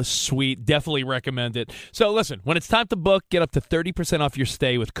it was sweet. Definitely recommend it. So listen, when it's time to book, get up to 30% off your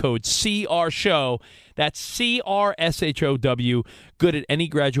stay with code CRSHOW. That's CRSHOW. Good at any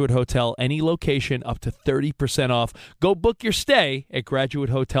Graduate Hotel, any location, up to 30% off. Go book your stay at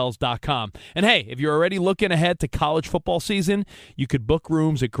graduatehotels.com. And hey, if you're already looking ahead to college football season, you could book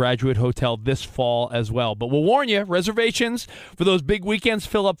rooms at Graduate Hotel this fall as well. But we'll warn you, reservations for those big weekends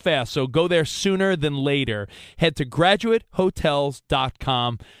fill up fast, so go there sooner than later. Head to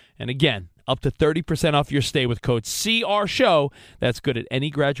graduatehotels.com. And again, up to 30% off your stay with code CRSHOW. That's good at any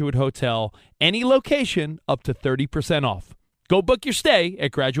Graduate Hotel, any location, up to 30% off. Go book your stay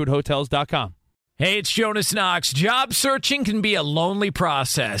at graduatehotels.com. Hey, it's Jonas Knox. Job searching can be a lonely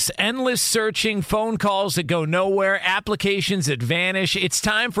process. Endless searching, phone calls that go nowhere, applications that vanish. It's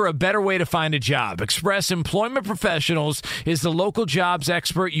time for a better way to find a job. Express Employment Professionals is the local jobs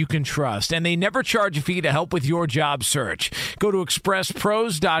expert you can trust, and they never charge a fee to help with your job search. Go to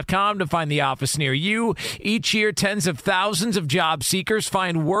expresspros.com to find the office near you. Each year, tens of thousands of job seekers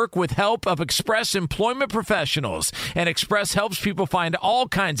find work with help of Express Employment Professionals, and Express helps people find all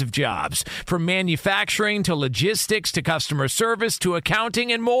kinds of jobs, from manufacturing to logistics to customer service to accounting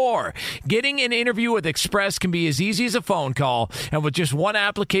and more. Getting an interview with Express can be as easy as a phone call, and with just one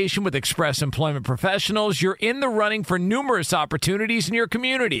application with Express Employment Professionals, you're in the running for numerous opportunities in your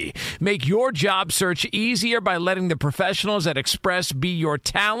community. Make your job search easier by letting the professionals at Express be your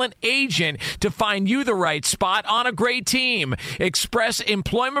talent agent to find you the right spot on a great team. Express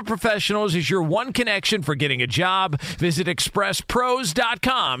Employment Professionals is your one connection for getting a job. Visit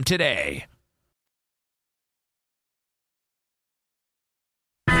expresspros.com today.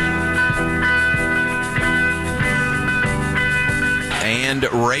 And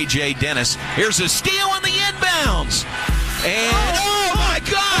Ray J. Dennis. Here's a steal on the inbounds. And, oh my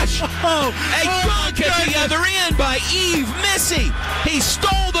gosh! A dunk at the other end by Yves Missy. He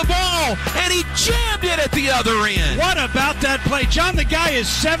stole the ball, and he jammed it at the other end. What about that play? John, the guy is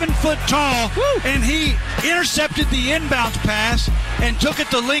 7 foot tall, and he intercepted the inbounds pass and took it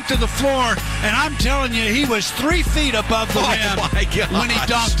the length of the floor. And I'm telling you, he was 3 feet above the rim when he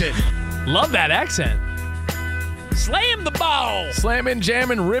dunked it. Love that accent. Slam the ball. Slamming,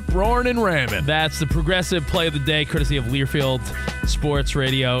 jamming, rip, roaring, and ramming. That's the progressive play of the day, courtesy of Learfield Sports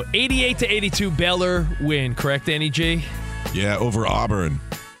Radio. 88-82 Baylor win, correct, Danny G? Yeah, over Auburn.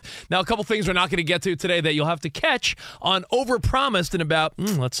 Now, a couple things we're not going to get to today that you'll have to catch on Overpromised in about,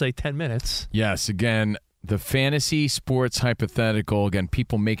 let's say, 10 minutes. Yes, again, the fantasy sports hypothetical. Again,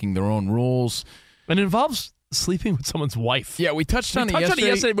 people making their own rules. And it involves sleeping with someone's wife. Yeah, we touched on it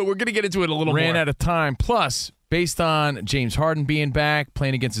yesterday, but we're going to get into it a little more. Ran out of time. Plus, based on James Harden being back,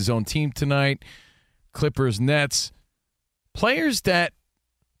 playing against his own team tonight, Clippers, Nets, players that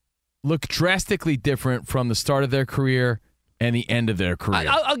look drastically different from the start of their career and the end of their career.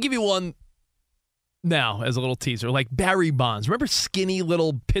 I'll give you one now as a little teaser, like Barry Bonds. Remember skinny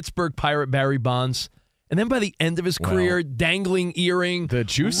little Pittsburgh Pirate Barry Bonds? And then by the end of his career, dangling earring. The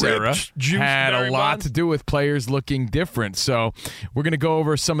juice era had a lot to do with players looking different. So we're going to go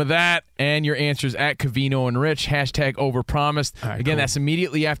over some of that and your answers at Covino and Rich. Hashtag Overpromised. Right, Again, that's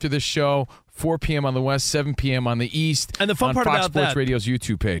immediately after this show. 4 p.m. on the West, 7 p.m. on the East. And the fun part Fox about Sports that, Radio's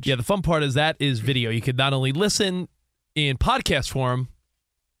YouTube page. Yeah, the fun part is that is video. You could not only listen in podcast form,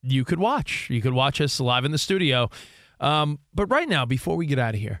 you could watch. You could watch us live in the studio. But right now, before we get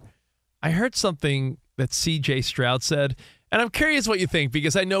out of here, I heard something that C.J. Stroud said, and I'm curious what you think,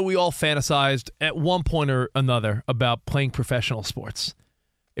 because I know we all fantasized at one point or another about playing professional sports.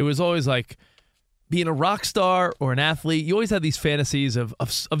 It was always like being a rock star or an athlete. You always had these fantasies of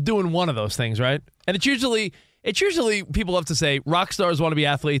doing one of those things, right? And it's usually people love to say rock stars want to be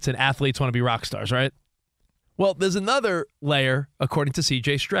athletes and athletes want to be rock stars, right? Well, there's another layer, according to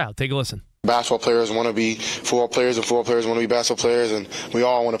C.J. Stroud. Take a listen. Basketball players want to be football players, and football players want to be basketball players, and we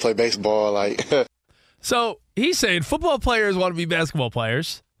all want to play baseball. So he's saying football players want to be basketball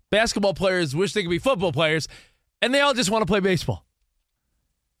players, basketball players wish they could be football players, and they all just want to play baseball.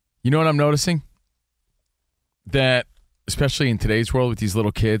 You know what I'm noticing? That, especially in today's world with these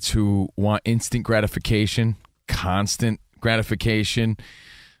little kids who want instant gratification, constant gratification,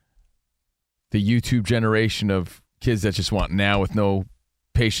 the YouTube generation of kids that just want now with no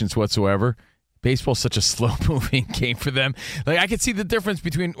patience whatsoever. Baseball's such a slow-moving game for them. Like, I could see the difference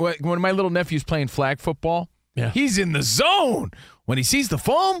between when my little nephew's playing flag football. Yeah. He's in the zone. When he sees the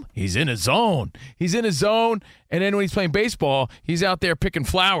foam, he's in his zone. He's in his zone, and then when he's playing baseball, he's out there picking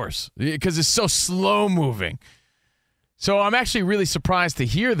flowers because it's so slow-moving. So I'm actually really surprised to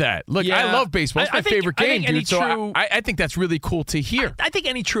hear that. Look, Yeah. I love baseball. It's my favorite game, dude. So I think that's really cool to hear. I think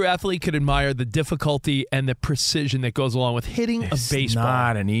any true athlete could admire the difficulty and the precision that goes along with hitting a baseball. It's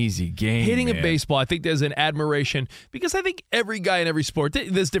not an easy game. Hitting man. a baseball, I think there's an admiration because I think every guy in every sport,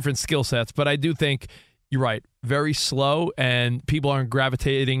 there's different skill sets, but I do think you're right, very slow, and people aren't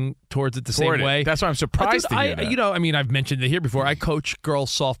gravitating towards it the same way. That's why I'm surprised to hear that. I've mentioned it here before. I coach girls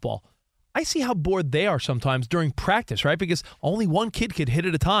softball. I see how bored they are sometimes during practice, right? Because only one kid could hit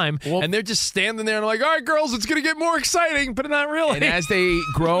at a time, and they're just standing there and like, all right, girls, it's going to get more exciting, but not really. And as they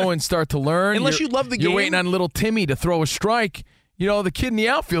grow and start to learn, unless you love the game, you're waiting on little Timmy to throw a strike. You know, the kid in the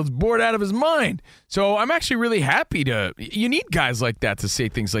outfield's bored out of his mind. So I'm actually really happy you need guys like that to say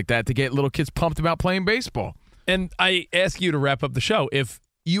things like that to get little kids pumped about playing baseball. And I ask you to wrap up the show. If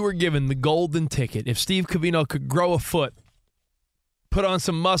you were given the golden ticket, if Steve Covino could grow a foot, put on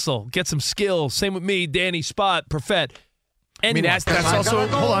some muscle, get some skills. Same with me, Danny, Spot, Perfett. I mean, that's also,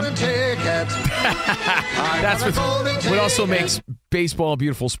 hold on. That's what also makes baseball a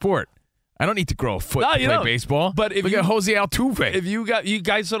beautiful sport. I don't need to grow a foot to play baseball. But if look at Jose Altuve. If you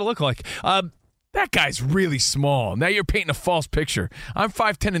guys sort of look like. That guy's really small. Now you're painting a false picture. I'm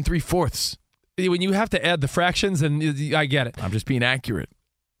 5'10" and 3/4. When you have to add the fractions, and I get it. I'm just being accurate.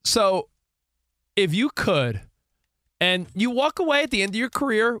 So if you could, and you walk away at the end of your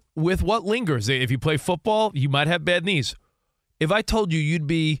career with what lingers. If you play football, you might have bad knees. If I told you you'd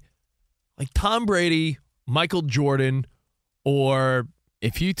be like Tom Brady, Michael Jordan, or...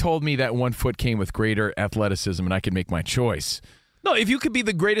 If you told me that 1 foot came with greater athleticism and I could make my choice. No, if you could be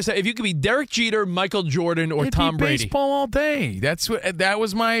the greatest, if you could be Derek Jeter, Michael Jordan, or Tom Brady. Baseball all day. That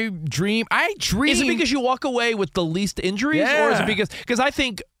was my dream. I dream. Is it because you walk away with the least injuries? Yeah. Or is it because I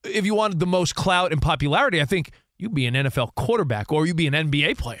think if you wanted the most clout and popularity, I think you'd be an NFL quarterback or you'd be an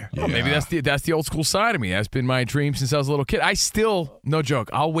NBA player. Yeah. Oh, maybe that's the old school side of me. That's been my dream since I was a little kid. I still, no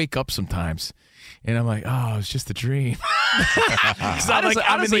joke, I'll wake up sometimes and I'm like, oh, it's just a dream. Because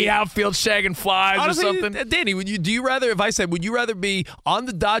I'm in the outfield shagging flies honestly, or something. Danny, would you rather be on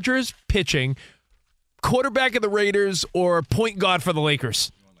the Dodgers pitching, quarterback of the Raiders, or point guard for the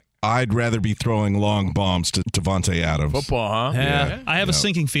Lakers? I'd rather be throwing long bombs to Devontae Adams. Football, huh? Yeah. I have a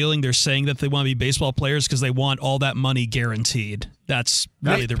sinking feeling they're saying that they want to be baseball players because they want all that money guaranteed. That's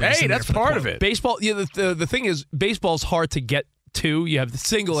really the reason. Hey, that's part of it. Baseball. Yeah, the thing is, baseball's hard to get to. You have the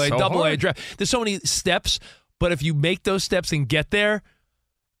single A, double A draft. There's so many steps, but if you make those steps and get there,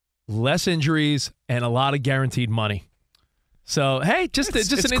 less injuries and a lot of guaranteed money. So, hey, just an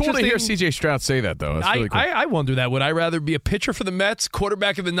interesting... It's cool to hear C.J. Stroud say that, though. That's really cool. I wonder that. Would I rather be a pitcher for the Mets,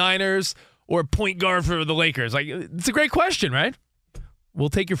 quarterback of the Niners, or point guard for the Lakers? Like, it's a great question, right? We'll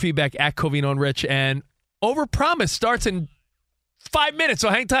take your feedback at Covino and Rich, and Overpromise starts in 5 minutes, so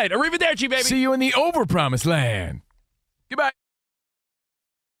hang tight. Arrivederci, baby. See you in the Overpromise land. Goodbye.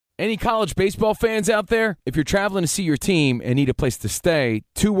 Any college baseball fans out there? If you're traveling to see your team and need a place to stay,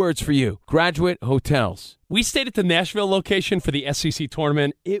 2 words for you: Graduate Hotels. We stayed at the Nashville location for the SEC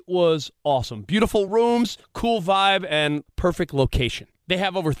tournament. It was awesome. Beautiful rooms, cool vibe, and perfect location. They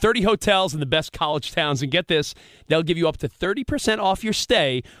have over 30 hotels in the best college towns, and get this, they'll give you up to 30% off your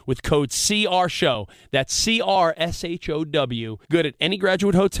stay with code CRSHOW. That's CRSHOW. Good at any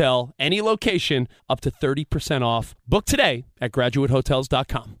Graduate Hotel, any location, up to 30% off. Book today at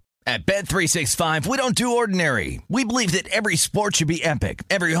graduatehotels.com. At Bet365, we don't do ordinary. We believe that every sport should be epic.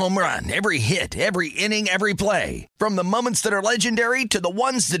 Every home run, every hit, every inning, every play. From the moments that are legendary to the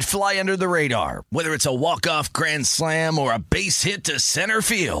ones that fly under the radar. Whether it's a walk-off grand slam or a base hit to center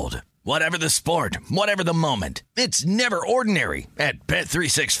field. Whatever the sport, whatever the moment. It's never ordinary at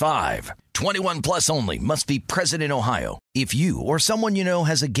Bet365. 21 plus only. Must be present in Ohio. If you or someone you know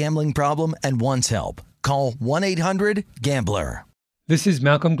has a gambling problem and wants help, call 1-800-GAMBLER. This is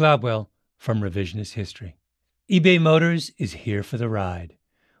Malcolm Gladwell from Revisionist History. eBay Motors is here for the ride.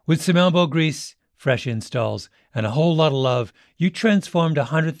 With some elbow grease, fresh installs, and a whole lot of love, you transformed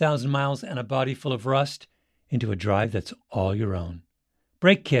 100,000 miles and a body full of rust into a drive that's all your own.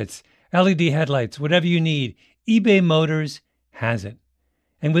 Brake kits, LED headlights, whatever you need, eBay Motors has it.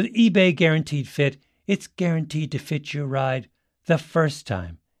 And with eBay Guaranteed Fit, it's guaranteed to fit your ride the first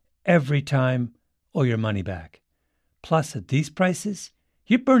time, every time, or your money back. Plus, at these prices,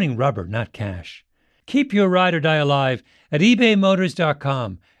 you're burning rubber, not cash. Keep your ride or die alive at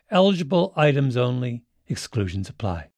ebaymotors.com. Eligible items only. Exclusions apply.